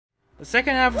The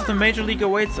second half of the Major League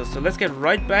awaits us, so let's get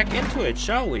right back into it,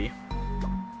 shall we?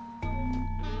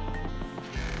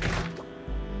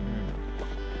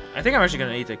 I think I'm actually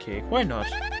gonna eat the cake. Why not?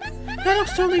 That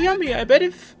looks totally yummy. I bet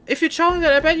if you're chowing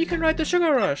that, I bet you can ride the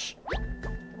sugar rush.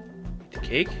 Eat the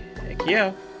cake? Heck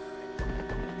yeah.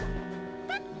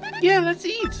 Yeah, let's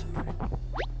eat.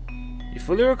 You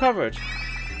fully recovered.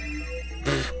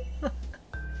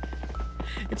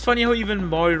 It's funny how even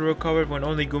Mario recovered when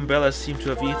only Goombellas seem to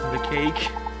have eaten the cake.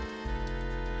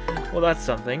 Well, that's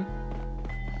something.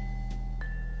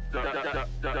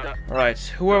 Alright,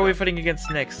 who are we fighting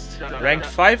against next? Ranked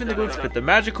 5 in the Glitz Pit, the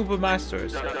Magic Koopa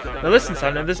Masters. Now listen,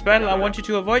 son, in this battle I want you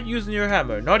to avoid using your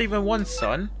hammer. Not even once,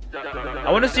 son.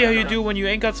 I want to see how you do when you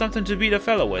ain't got something to beat a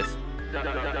fella with.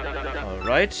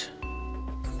 Alright.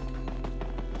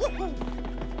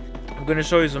 I'm gonna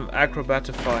show you some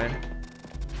acrobatifying.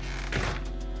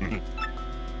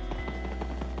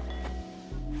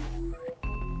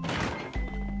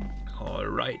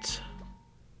 Alright.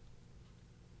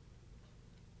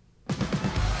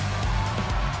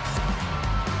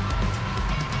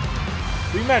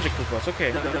 Three Magic Koopas,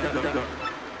 okay.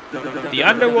 The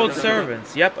Underworld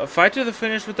Servants. Yep, a fight to the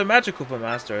finish with the Magic Koopa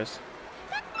Masters.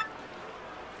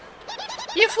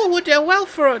 You fool would do well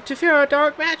to fear our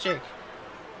dark magic.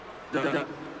 Alright.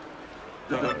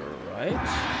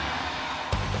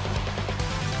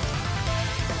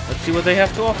 Let's see what they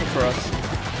have to offer for us.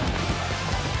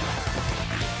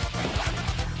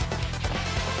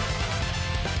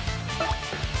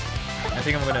 I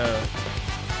think I'm gonna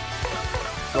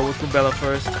go with Goombella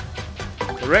first.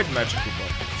 The red Magic Koopa.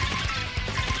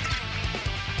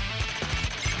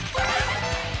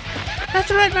 That's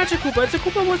the red Magic Koopa. It's a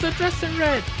Koopa was dressed in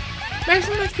red.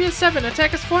 Maximum HP is 7.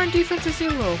 Attack is 4 and defense is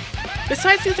 0.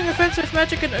 Besides using offensive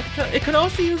magic, it can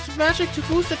also use magic to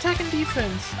boost attack and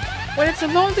defense. When it's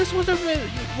alone, this wizard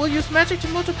will use magic to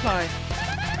multiply.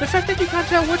 The fact that you can't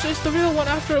tell which is the real one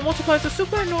after it multiplies is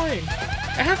super annoying.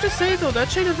 I have to say though, that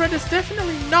shade of red is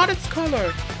definitely not its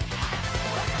color.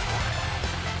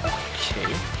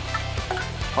 Okay.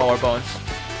 Power bounce.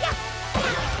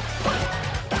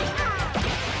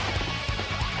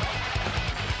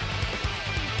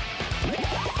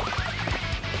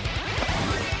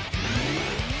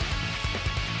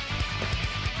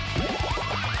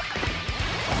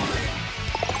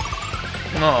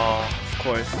 Oh, of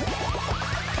course.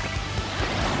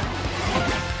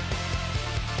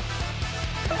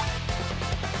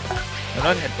 No,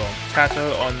 not headbone.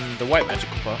 Tattoo on the white Magic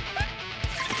Koopa.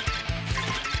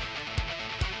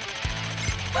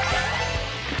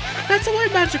 That's a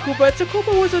white Magic Koopa. It's a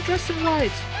Koopa wizard dressed in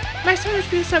white. Maximum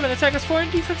HP is 7. Attack is 4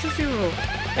 and defense is 0.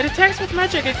 It attacks with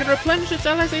magic. It can replenish its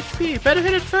allies' HP. Better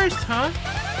hit it first, huh?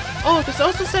 Oh, this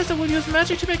also says it will use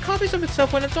magic to make copies of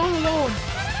itself when it's all alone.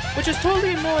 Which is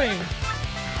totally annoying.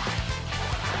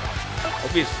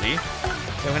 Obviously.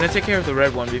 I'm gonna take care of the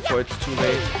red one before it's too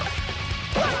late.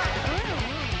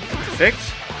 Perfect.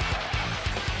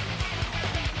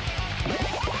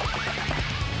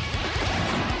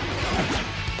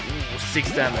 Ooh,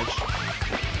 6 damage.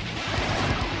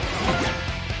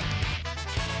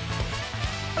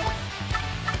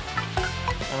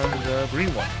 On the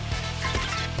green one.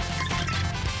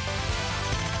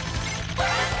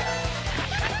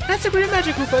 That's a green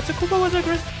Magic Koopa. It's a Koopa wizard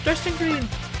dressed in green.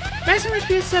 Maximum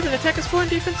HP is 7. Attack is 4 and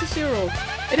defense is 0.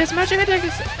 It has magic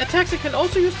attacks. It can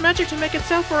also use magic to make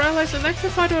itself or allies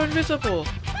electrified or invisible.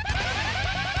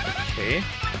 Okay.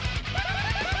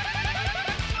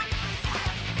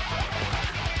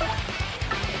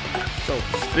 So,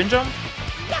 spin jump.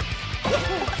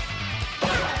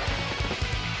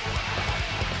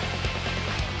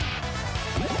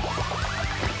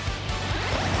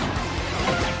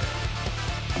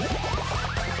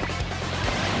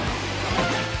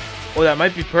 Oh, that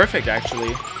might be perfect,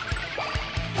 actually.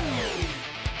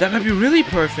 That might be really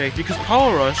perfect, because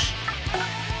Power Rush.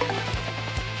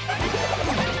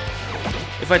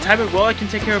 If I time it well, I can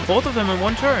take care of both of them in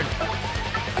one turn.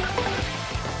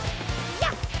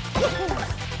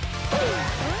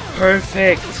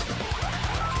 Perfect!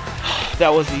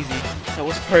 That was easy. That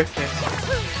was perfect.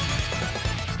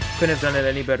 Couldn't have done it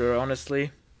any better,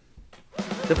 honestly.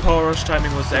 The Power Rush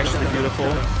timing was actually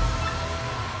beautiful.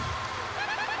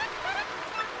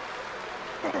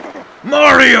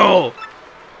 Mario!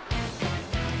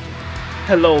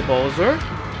 Hello, Bowser.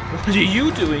 What are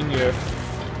you doing here?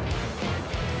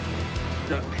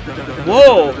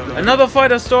 Whoa! Another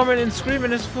fighter storming and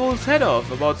screaming his fool's head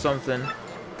off about something.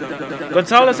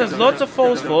 Gonzalez has lots of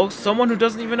foes, folks. Someone who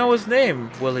doesn't even know his name.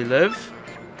 Will he live?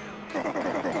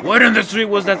 Word on the street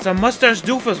was that some mustache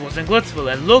doofus was in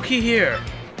Glitzville, and looky here.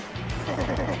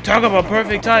 Talk about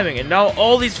perfect timing, and now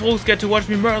all these fools get to watch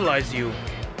me myrtleize you.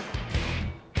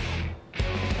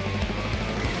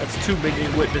 That's too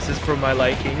many witnesses for my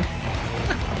liking.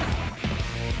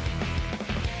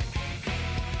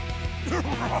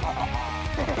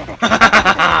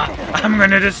 I'm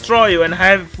gonna destroy you and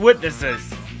have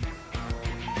witnesses.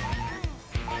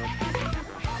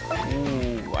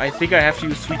 Ooh, I think I have to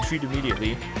use Sweet Treat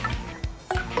immediately.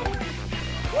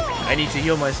 I need to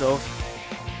heal myself.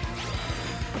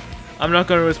 I'm not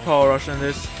gonna risk Power Rush on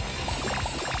this.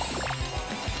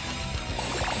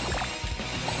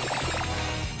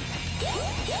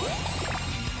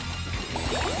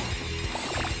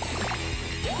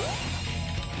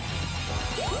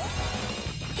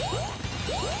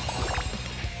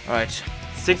 Alright,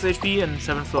 6 HP and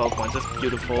 7 flower points, that's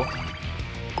beautiful.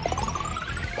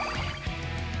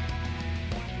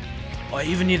 Oh, I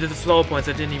even needed the flower points,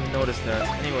 I didn't even notice that.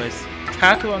 Anyways,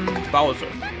 tackle on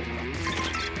Bowser.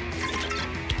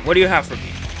 What do you have for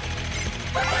me?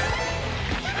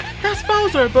 That's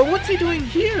Bowser, but what's he doing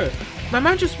here? My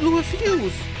man just blew a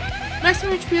fuse.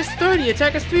 Maximum HP is 30,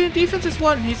 attack is 3 and defense is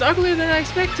 1. He's uglier than I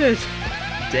expected.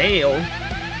 Damn.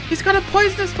 He's got a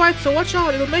poisonous bite, so watch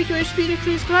out, it'll make your HP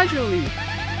decrease gradually.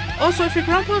 Also, if your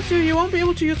grandpa's here, you won't be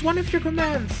able to use one of your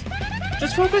commands.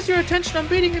 Just focus your attention on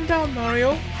beating him down,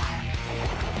 Mario.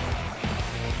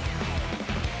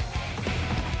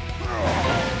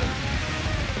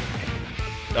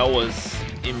 That was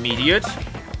immediate.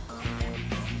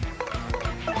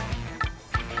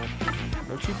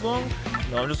 No cheap bonk?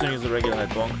 No, I'm just gonna use the regular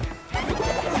head bonk.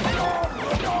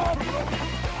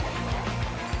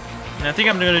 And I think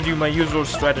I'm gonna do my usual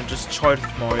strat and just charge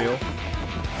Mario.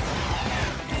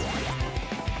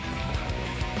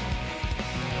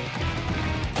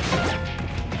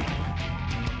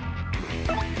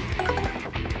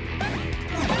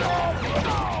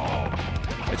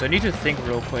 Wait, so I need to think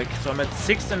real quick. So I'm at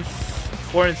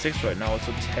 4 and 6 right now,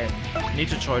 so 10. I need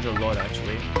to charge a lot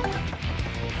actually.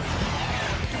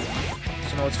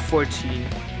 So now it's 14.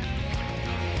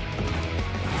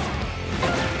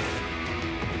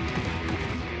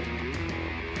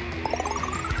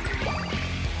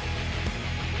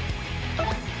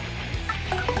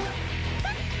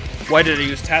 Why did I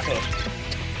use Tattle?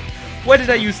 Why did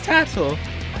I use Tattle?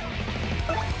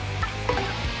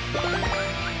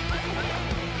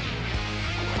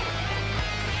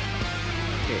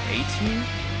 Okay, 18.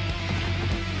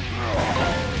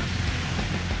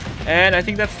 And I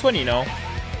think that's 20 now.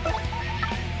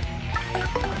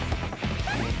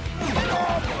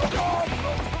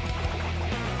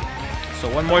 So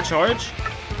one more charge.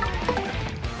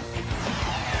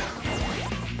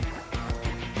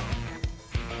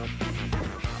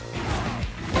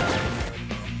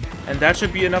 And that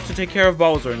should be enough to take care of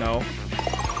Bowser now.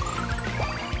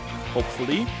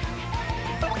 Hopefully.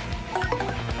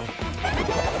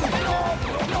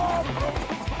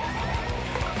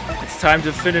 It's time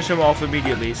to finish him off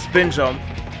immediately. Spin jump.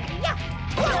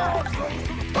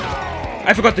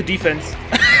 I forgot the defense.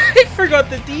 I forgot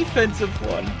the defensive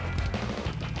one.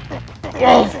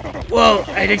 Well,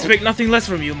 I'd expect nothing less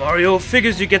from you, Mario.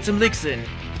 Figures you get some licks in.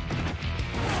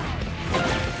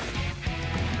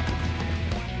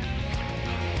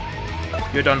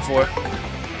 You're done for.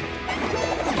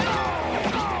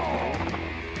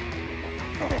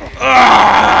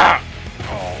 Ah!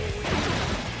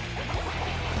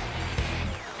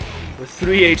 With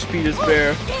 3 HP to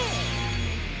spare.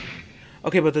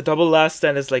 Okay, but the double last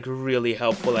stand is like really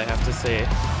helpful, I have to say.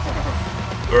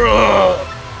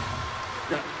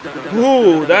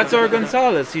 Ooh, that's our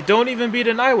Gonzalez. He don't even beat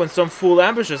an eye when some fool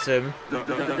ambushes him.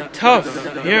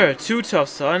 Tough. Here, too tough,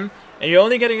 son. And you're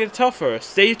only getting it tougher.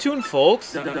 Stay tuned,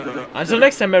 folks. Until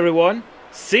next time, everyone.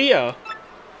 See ya.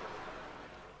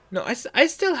 No, I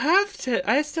still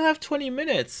have 20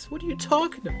 minutes. What are you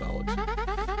talking about?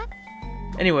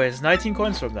 Anyways, 19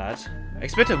 coins from that. I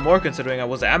expected more considering I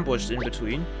was ambushed in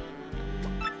between.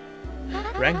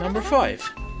 Rank number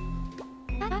 5.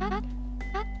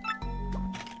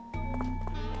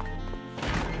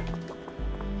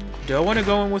 Do I want to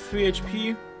go in with 3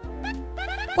 HP?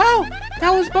 Wow,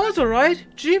 that was Bowser, right?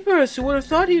 Jeepers, who would have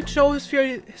thought he'd show his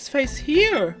face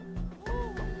here?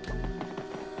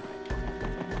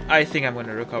 I think I'm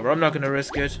gonna recover. I'm not gonna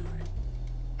risk it.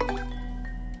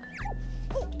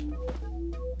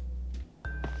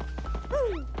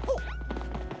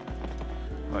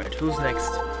 Alright, who's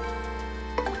next?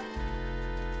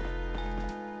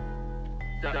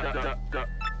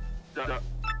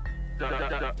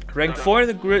 Rank 4 in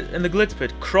the Glitz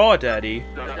Pit, Crawdaddy.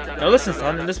 Now listen,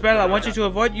 son, in this battle I want you to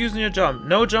avoid using your jump.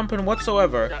 No jumping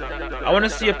whatsoever. I want to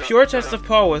see a pure test of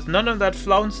power with none of that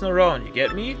flouncing around, you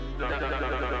get me?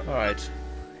 Alright.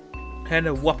 And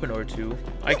a weapon or two.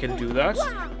 I can do that.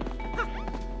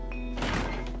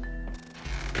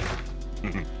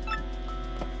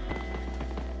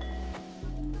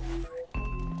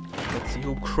 Let's see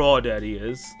who Crawdaddy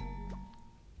is.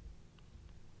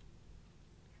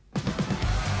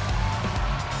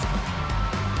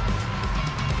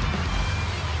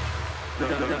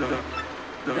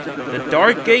 The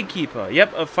Dark Gatekeeper.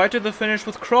 Yep, a fight to the finish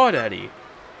with Crawdaddy.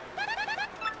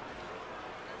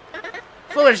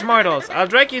 Foolish mortals, I'll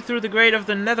drag you through the grate of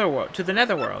the netherworld to the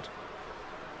netherworld.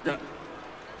 I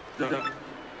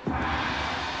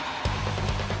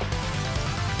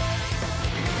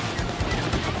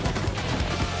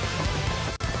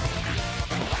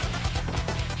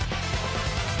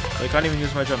can't even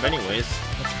use my jump anyways.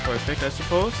 That's perfect, I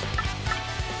suppose.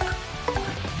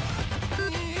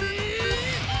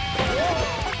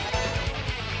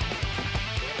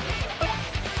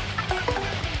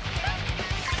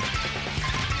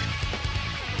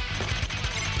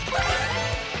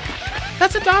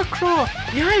 That's a Dark Claw!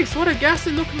 Yikes, what a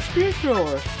ghastly looking spear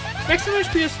thrower! Maximum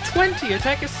HP is 20,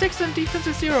 attack is 6 and defense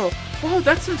is 0. Whoa,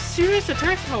 that's some serious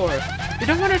attack power! You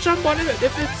don't want to jump on it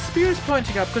if its spear is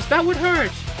pointing up, because that would hurt!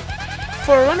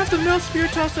 For a run-of-the-mill spear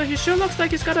tosser, he sure looks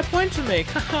like he's got a point to make,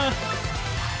 haha!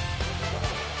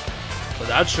 Well,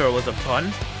 that sure was a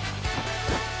pun.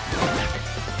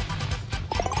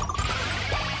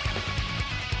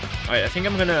 Alright, I think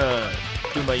I'm gonna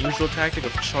do my usual tactic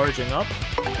of charging up.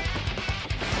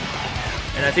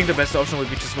 And I think the best option would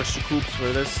be to switch to Coops for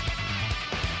this.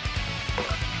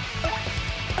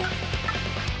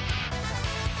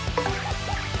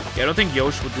 Yeah, I don't think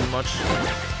Yosh would do much.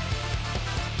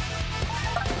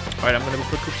 Alright, I'm gonna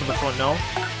put Coops in the front now.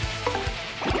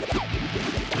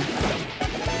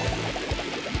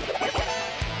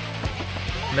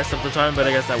 Messed up the time, but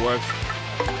I guess that works.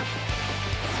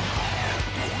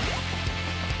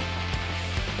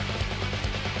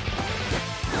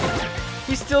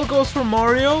 He still goes for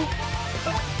Mario?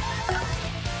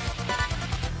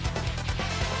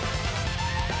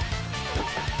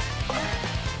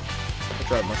 I'll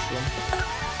try Mushroom.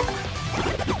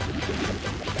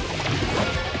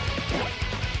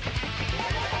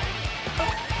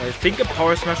 I think a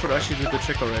Power Smash would actually do the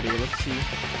trick already. Let's see.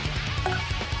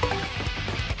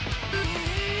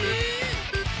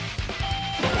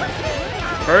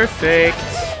 Perfect!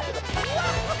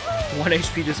 1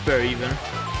 HP to spare even.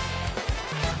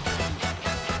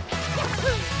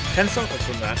 10 sockets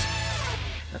from that.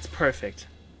 That's perfect.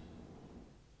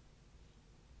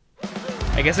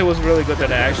 I guess it was really good that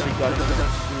I actually got to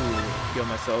heal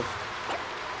myself.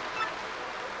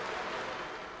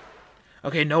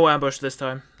 Okay, no ambush this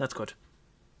time. That's good.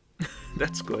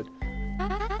 That's good.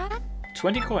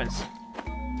 20 coins.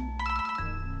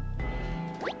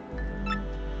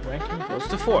 Ranking goes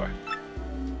to 4.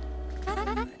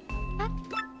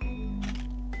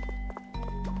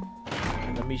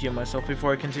 Let me heal myself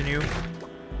before I continue.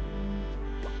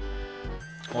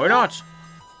 Or not.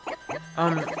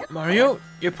 Mario,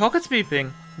 your pocket's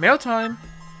beeping. Mail time.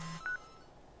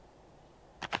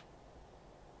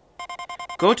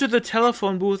 Go to the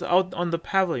telephone booth out on the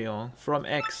pavilion from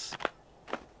X.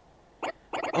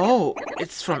 Oh,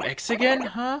 it's from X again,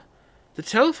 huh? The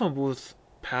telephone booth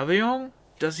pavilion?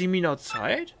 Does he mean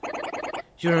outside?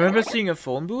 You remember seeing a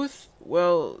phone booth?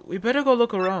 Well, we better go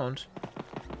look around.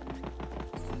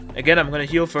 Again, I'm gonna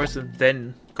heal first and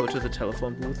then go to the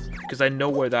telephone booth, because I know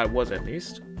where that was at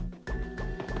least.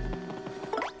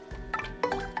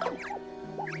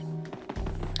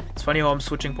 It's funny how I'm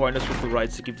switching pointers with the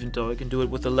right stick, even though I can do it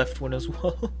with the left one as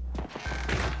well.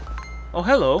 Oh,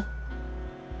 hello.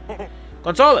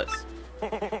 Gonzalez!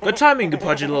 Good timing, you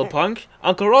pudgy little punk.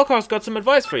 Uncle Rollcar's got some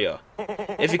advice for you.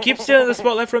 If you keep stealing the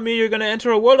spotlight from me, you're gonna enter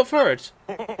a world of hurt.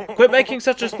 Quit making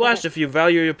such a splash if you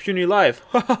value your puny life.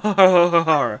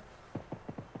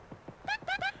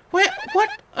 Wait, what?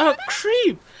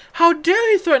 Creep! How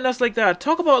dare he threaten us like that?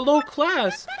 Talk about low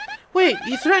class. Wait,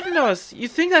 he threatened us. You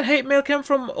think that hate mail came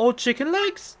from old chicken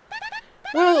legs?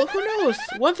 Well, who knows?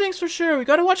 One thing's for sure, we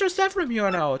gotta watch our step from here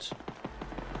on out.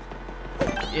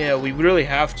 Yeah, we really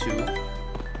have to.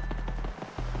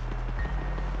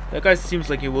 That guy seems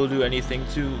like he will do anything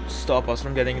to stop us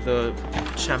from getting the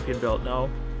champion belt now.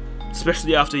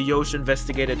 Especially after Yosh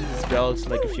investigated his belt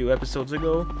like a few episodes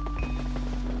ago.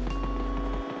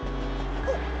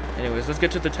 Anyways, let's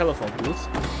get to the telephone booth.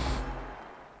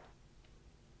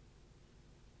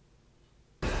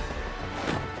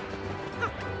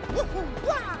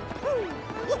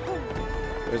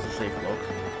 Where's the save block?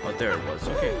 Oh, there it was.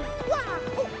 Okay.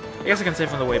 I guess I can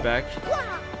save on the way back.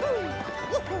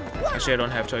 Actually, I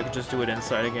don't have to. I can just do it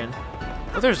inside again.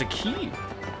 Oh, there's a key.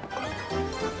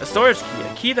 A storage key.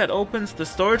 A key that opens the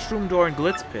storage room door in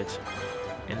Glitz Pit.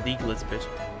 In the Glitz Pit.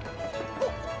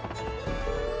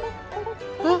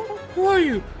 Huh? Who are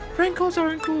you? Prank calls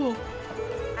aren't cool.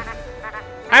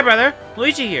 Hi, brother.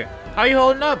 Luigi here. How are you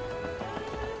holding up?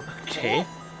 Okay.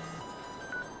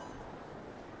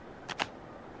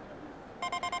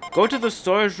 Go to the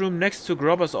storage room next to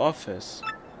Grubber's office.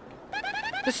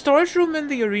 The storage room in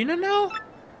the arena now?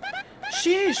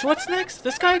 Sheesh, what's next?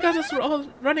 This guy got us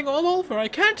running all over. I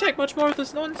can't take much more of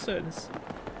this nonsense.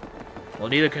 Well,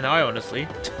 neither can I, honestly.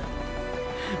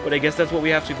 But I guess that's what we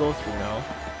have to go through now.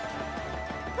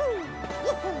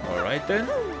 Alright then.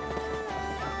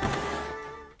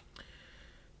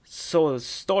 So, the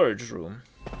storage room.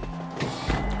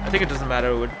 I think it doesn't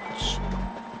matter which...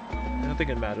 I don't think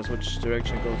it matters which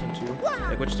direction it goes into.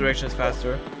 Like, which direction is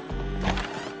faster.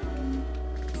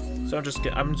 So I'm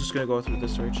just gonna go through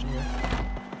this direction here.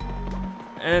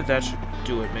 And that should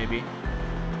do it, maybe.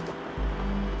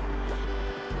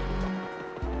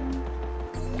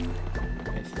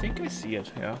 I think I see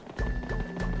it, yeah.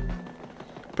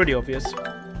 Pretty obvious.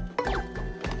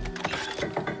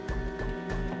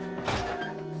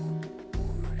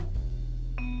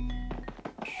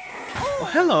 Oh,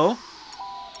 hello.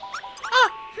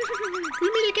 Ah!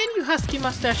 We meet again, you husky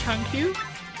mustache hunk, you.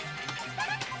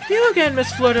 You again,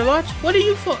 Miss Flirtalot. What are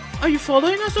you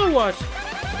following us or what?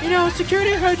 You know,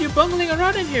 security heard you bungling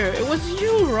around in here. It was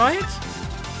you, right?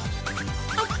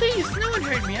 Oh, please, no one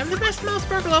heard me. I'm the best mouse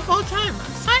burglar of all time.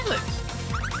 I'm silent.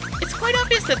 It's quite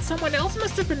obvious that someone else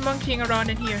must have been monkeying around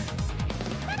in here.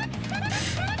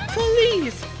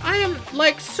 Please, I am,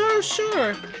 like, so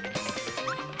sure.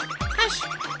 Hush,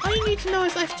 all you need to know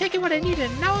is I've taken what I needed,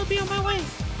 and now I'll be on my way.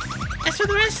 As for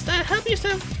the rest, help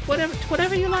yourself,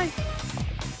 whatever you like.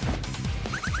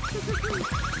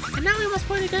 And now we must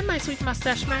point again, my sweet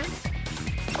mustache man.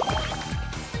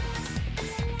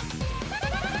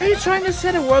 Are you trying to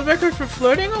set a world record for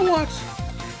flirting or what?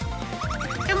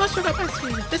 I almost forgot my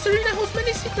sweet. This arena holds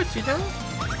many secrets, you know?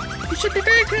 You should be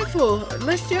very careful,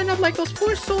 lest you end up like those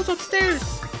poor souls upstairs.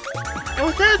 And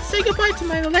with that, say goodbye to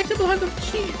my delectable hunk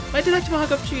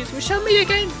of cheese. We shall meet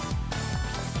again.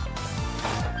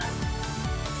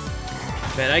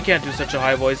 Man, I can't do such a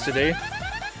high voice today.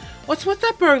 What's with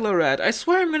that burglar rat? I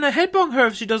swear I'm gonna headbong her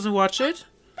if she doesn't watch it.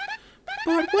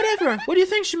 But whatever. What do you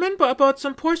think she meant about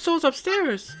some poor souls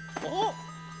upstairs? Are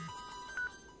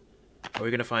we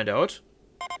gonna find out?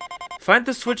 Find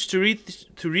the switch to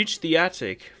reach the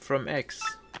attic from X.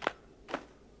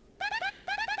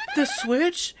 The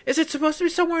switch? Is it supposed to be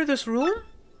somewhere in this room?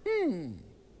 I mean,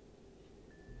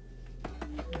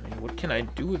 what can I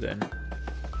do then?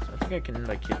 I think I can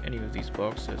like hit any of these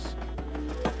boxes.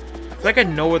 I feel like I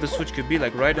know where the switch could be,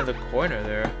 like right in the corner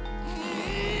there.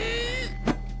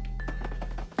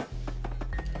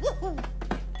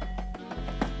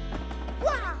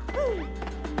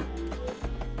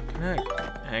 Can I...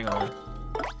 hang on.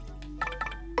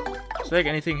 Is there like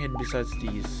anything hidden besides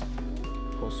these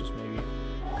posters maybe?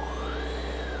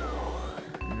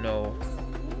 No.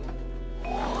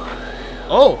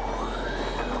 Oh!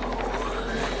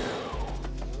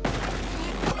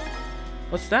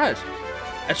 What's that?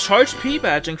 A charged P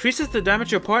badge increases the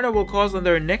damage your partner will cause on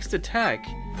their next attack.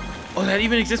 Oh, that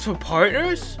even exists for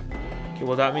partners? Okay,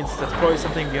 well that means that's probably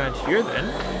something behind here then.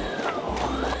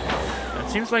 That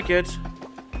seems like it.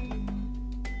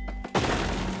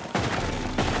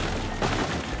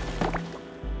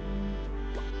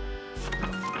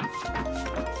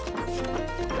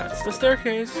 That's the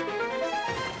staircase.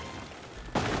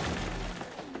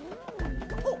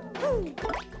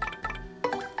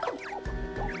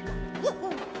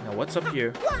 What's up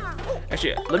here?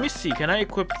 Actually, let me see. Can I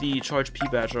equip the charge P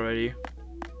badge already?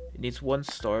 It needs one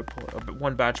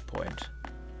badge point.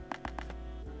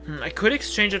 I could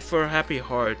exchange it for a happy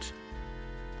heart.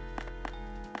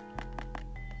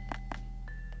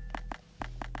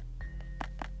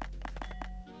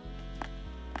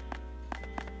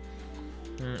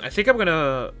 I think I'm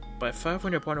gonna buy 5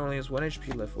 when your partner only has 1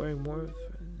 HP left. Wearing more.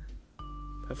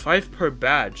 5 per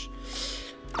badge.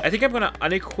 I think I'm gonna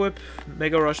unequip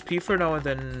Mega Rush P for now and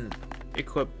then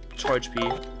equip Charge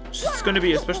P. It's gonna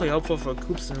be especially helpful for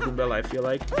Koops and Goombella, I feel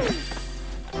like.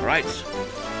 Alright.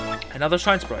 Another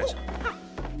Shine Sprite.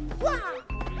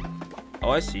 Oh,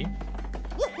 I see.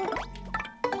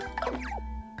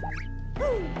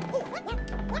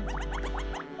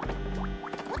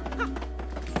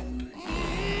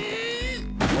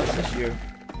 What's this here?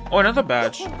 Oh, another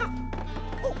badge.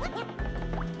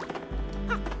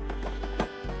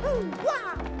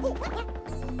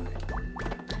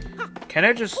 Can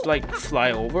I just, like,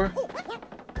 fly over?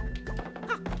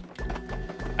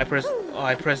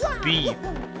 I pressed B.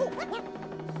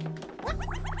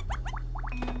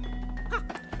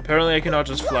 Apparently I cannot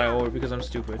just fly over because I'm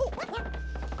stupid.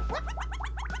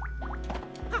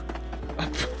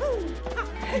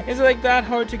 Is it like that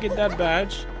hard to get that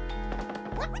badge?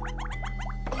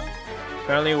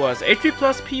 Apparently it was. HP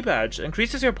plus P badge.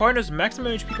 Increases your partner's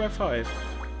maximum HP by 5.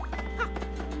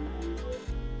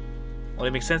 Well,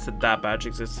 it makes sense that that badge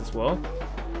exists as well.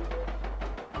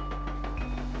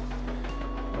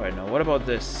 Alright, now what about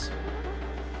this?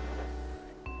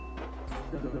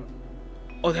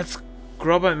 Oh, that's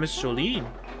Grubba and Miss Jolene.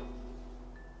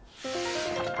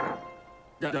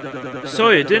 So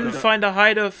you didn't find a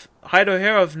hide or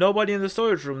hair of nobody in the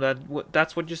storage room.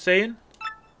 That's what you're saying?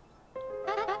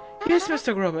 Yes,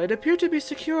 Mr. Grubba, it appeared to be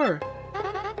secure.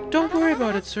 Don't worry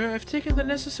about it, sir. I've taken the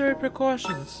necessary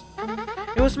precautions.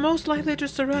 It was most likely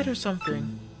just a rat or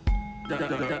something.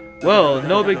 Well,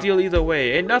 no big deal either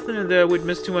way. Ain't nothing in there we'd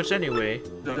miss too much anyway.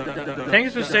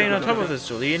 Thanks for staying on top of this,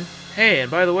 Jolene. Hey,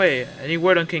 and by the way, any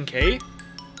word on King K?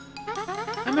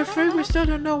 I'm afraid we still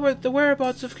don't know the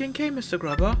whereabouts of King K, Mr.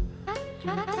 Grubba.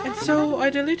 And so, I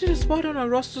deleted a spot on our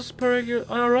roster per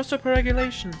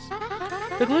regulations.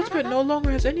 The Glitzpit no longer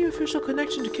has any official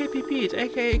connection to KPP,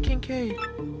 aka King K.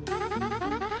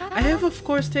 I have of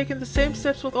course taken the same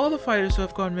steps with all the fighters who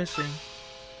have gone missing.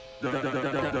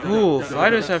 Ooh,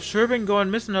 fighters have sure been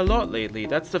going missing a lot lately.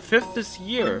 That's the 5th this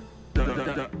year.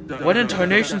 What in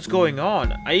tarnation's going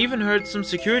on? I even heard some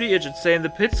security agents saying the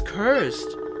pit's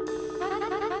cursed.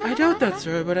 I doubt that,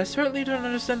 sir, but I certainly don't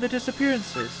understand the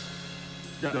disappearances.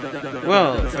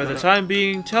 Well, for the time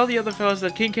being, tell the other fellas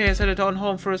that King K has headed on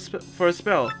home for a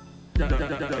spell.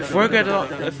 If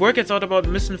word gets out about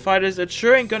missing fighters, it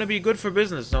sure ain't gonna be good for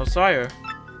business, no sire.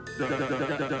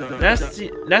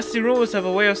 Nasty rumors have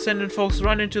a way of sending folks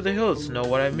running to the hills, know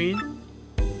what I mean?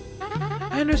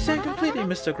 I understand completely,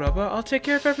 Mr. Grubba. I'll take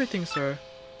care of everything, sir.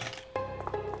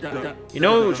 You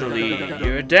know, Julie,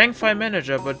 you're a dang fine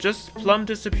manager, but just plumb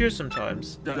disappear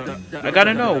sometimes. I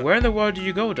gotta know, where in the world do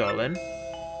you go, darling?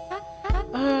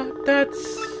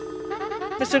 That's...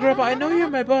 Mr. Grubba, I know you're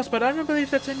my boss, but I don't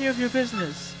believe that's any of your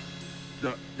business.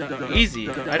 Easy.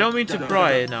 I don't mean to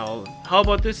pry now. How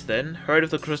about this then? Heard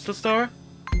of the Crystal Star?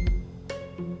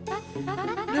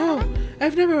 No,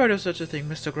 I've never heard of such a thing,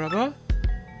 Mr. Grubba.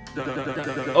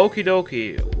 Okie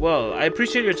dokie. Well, I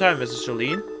appreciate your time, Mrs.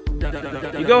 Jolene.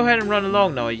 You go ahead and run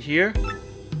along now, you hear?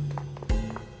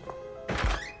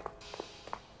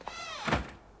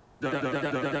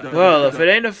 Well, if it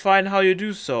ain't a fine how you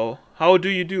do so, how do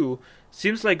you do?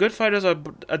 Seems like good fighters are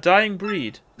a dying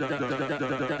breed.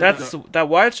 That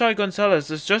wild child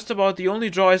Gonzalez is just about the only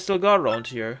draw I still got around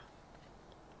here.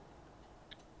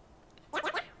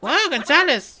 Wow,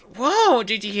 Gonzalez! Whoa,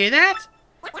 did you hear that?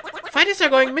 Fighters are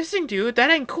going missing, dude.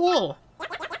 That ain't cool.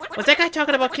 Was that guy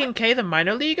talking about King K, the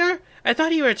minor leaguer? I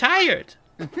thought he retired.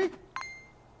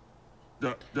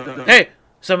 Hey,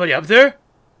 somebody up there?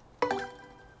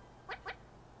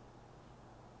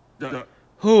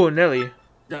 Who, Nelly?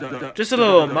 Just a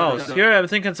little mouse. Here I'm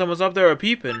thinking someone's up there or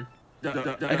peeping.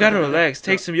 I gotta relax,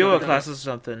 take some yoga classes or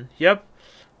something. Yep.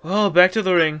 Well, back to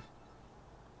the ring.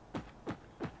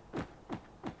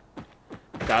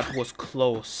 That was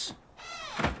close.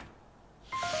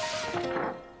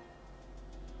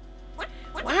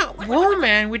 Wow, whoa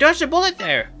man, we dodged a bullet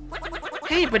there.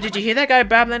 Hey, but did you hear that guy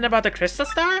babbling about the Crystal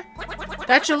Star?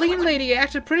 That Jolene lady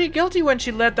acted pretty guilty when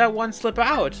she let that one slip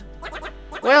out.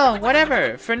 Well,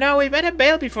 whatever. For now, we better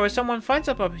bail before someone finds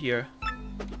us up here.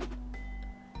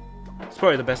 It's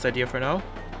probably the best idea for now.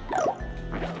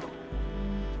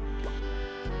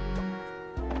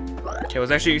 Okay, I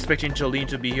was actually expecting Jolene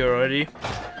to be here already.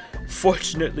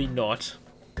 Fortunately not.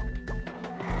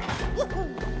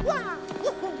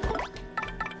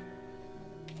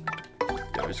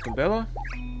 There's Kumbella.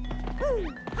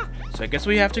 So I guess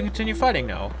we have to continue fighting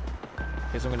now.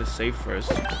 Guess I'm gonna save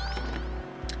first.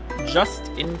 Just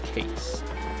in case.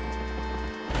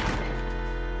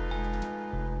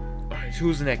 Alright,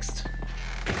 who's next?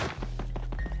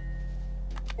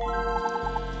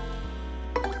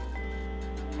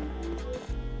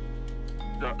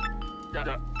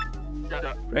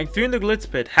 Rank 3 in the Glitz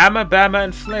Pit, Hammer, Bama,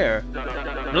 and Flare.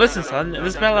 Now listen, son, in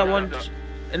this battle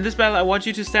I want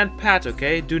you to stand pat,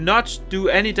 okay? Do not do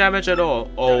any damage at all.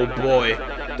 Oh boy.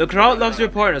 The crowd loves your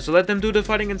partner, so let them do the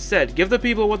fighting instead. Give the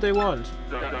people what they want.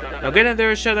 Now get in there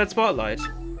and share that spotlight.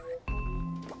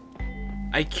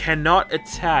 I cannot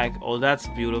attack. Oh, that's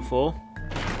beautiful.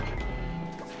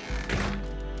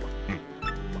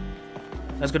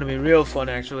 That's gonna be real fun,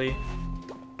 actually.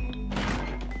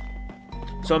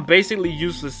 So I'm basically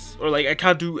useless, or like I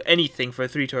can't do anything for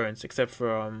 3 turns except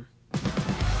for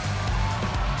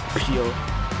appeal.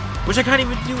 Which I can't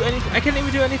even do anything. I can't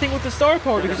even do anything with the star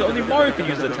power because only Mario can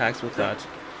use the attacks with that.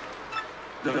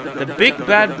 The Big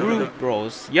Bad Brute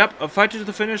Bros. Yep, a fight to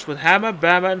the finish with Hammer,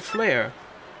 Bama, and Flare.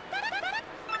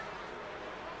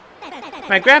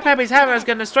 My grandpappy's hammer is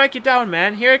gonna strike you down,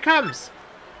 man. Here it comes.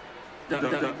 So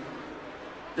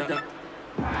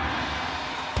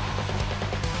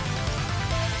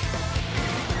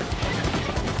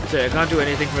I can't do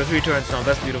anything for 3 turns now.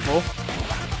 That's beautiful.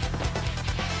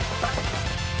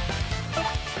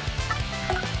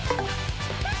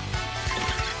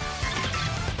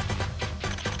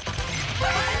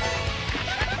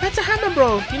 That's a hammer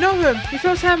bro. You know him. He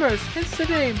throws hammers. Hence the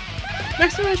name.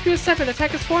 Maximum HP is 7.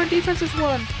 Attack is 4 and defense is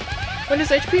 1. When his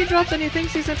HP drops and he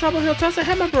thinks he's in trouble, he'll toss a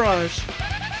hammer barrage.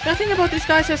 Nothing about these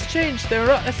guys has changed. They're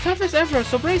as tough as ever,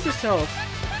 so brace yourself.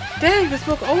 Dang, this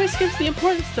book always skips the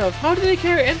important stuff. How do they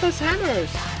carry endless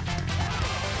hammers?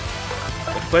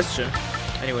 Good question.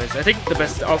 Anyways, I think the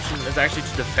best option is actually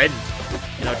to defend,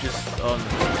 you know, just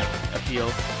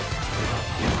appeal.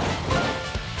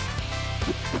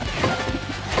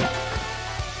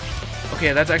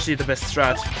 Okay, that's actually the best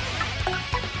strat.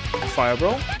 Fire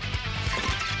bro.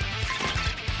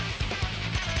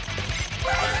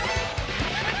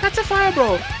 That's a fire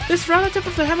bro. This relative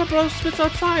of the hammer bro spits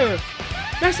out fire.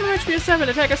 Maximum HP is 7,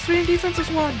 attack is 3 and defense is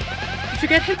 1. If you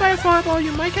get hit by a fireball,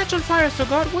 you might catch on fire, so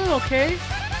God will, okay?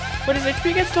 When his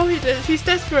HP gets low, he's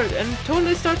desperate and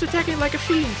totally starts attacking like a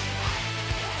fiend.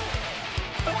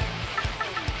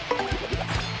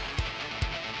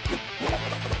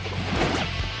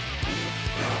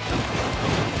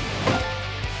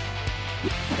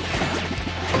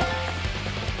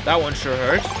 That one sure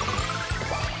hurt.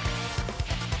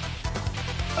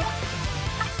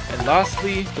 And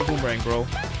lastly, the boomerang bro.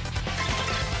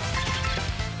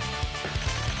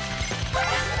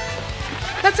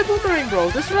 That's a boomerang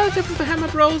bro. This relative of the hammer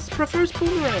bros prefers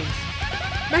boomerangs.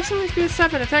 Maximum HP is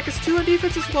 7, attack is 2 and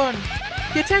defense is 1.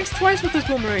 He attacks twice with his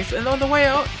boomerangs, and on the way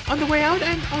out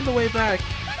and on the way back.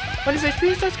 When his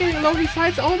HP starts getting low, he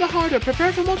fights all the harder.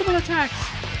 Prepare for multiple attacks.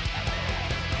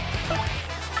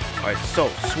 Alright, so,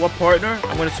 swap partner.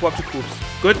 I'm gonna swap to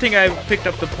Koops. Good thing I picked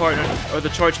up the partner, or the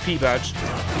charge P badge.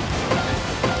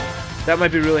 That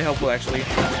might be really helpful, actually.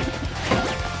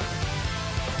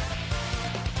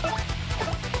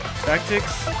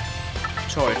 Tactics.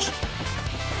 Charge.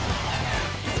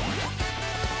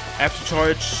 I have to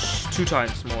charge 2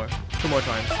 times more. 2 more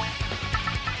times.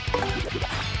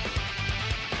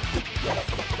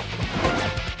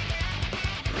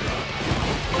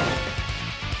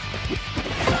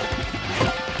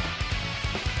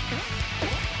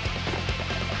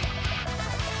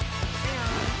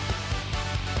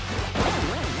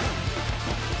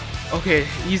 Okay,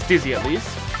 he's dizzy at least.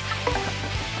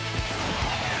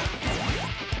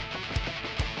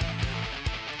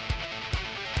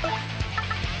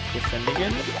 Defend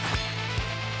again.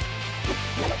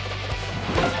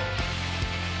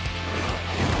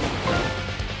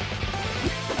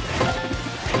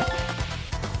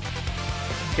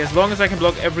 Okay, as long as I can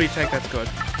block every attack, that's good.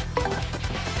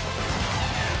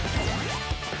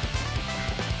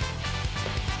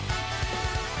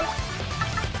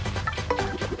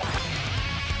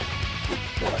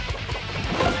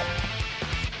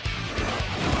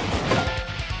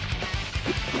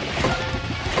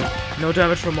 No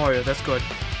damage from Mario, that's good.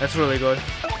 That's really good.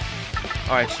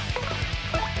 Alright.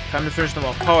 Time to finish them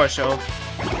off. Power Shell.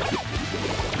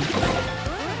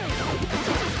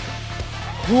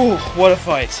 Whew, what a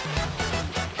fight.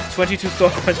 22 star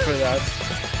points for that.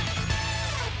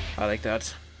 I like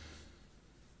that.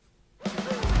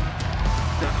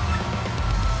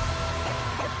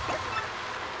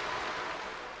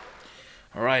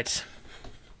 Alright.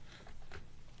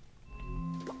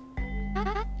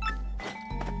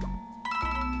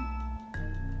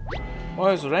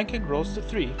 Mario's ranking rose to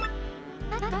 3.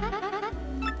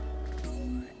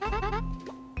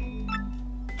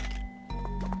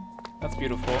 That's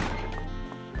beautiful.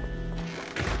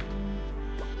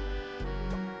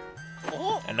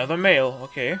 Another mail,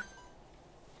 okay.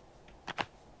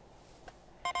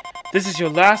 This is your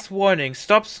last warning.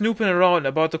 Stop snooping around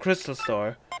about the Crystal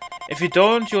Star. If you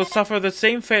don't, you'll suffer the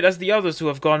same fate as the others who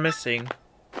have gone missing.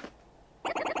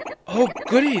 Oh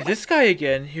goody, this guy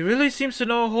again. He really seems to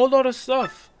know a whole lot of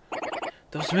stuff.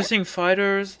 Those missing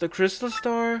fighters, the Crystal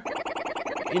Star.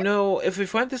 You know, if we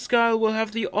find this guy, we'll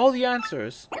have all the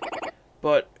answers.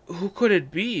 But who could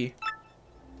it be?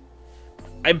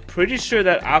 I'm pretty sure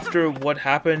that after what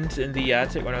happened in the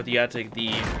attic, or not the attic,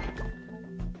 the...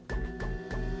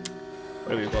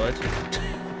 what do we call it?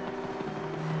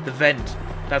 The vent.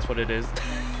 That's what it is.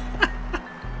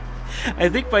 I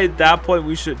think by that point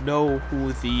we should know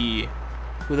who the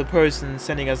person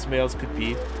sending us mails could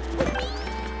be.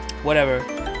 Whatever.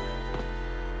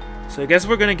 So I guess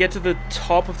we're gonna get to the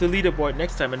top of the leaderboard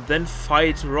next time and then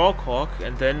fight Rawkhawk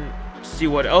and then see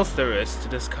what else there is to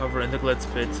discover in the Glitz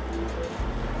Pit.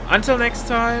 Until next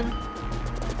time,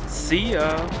 see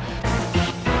ya!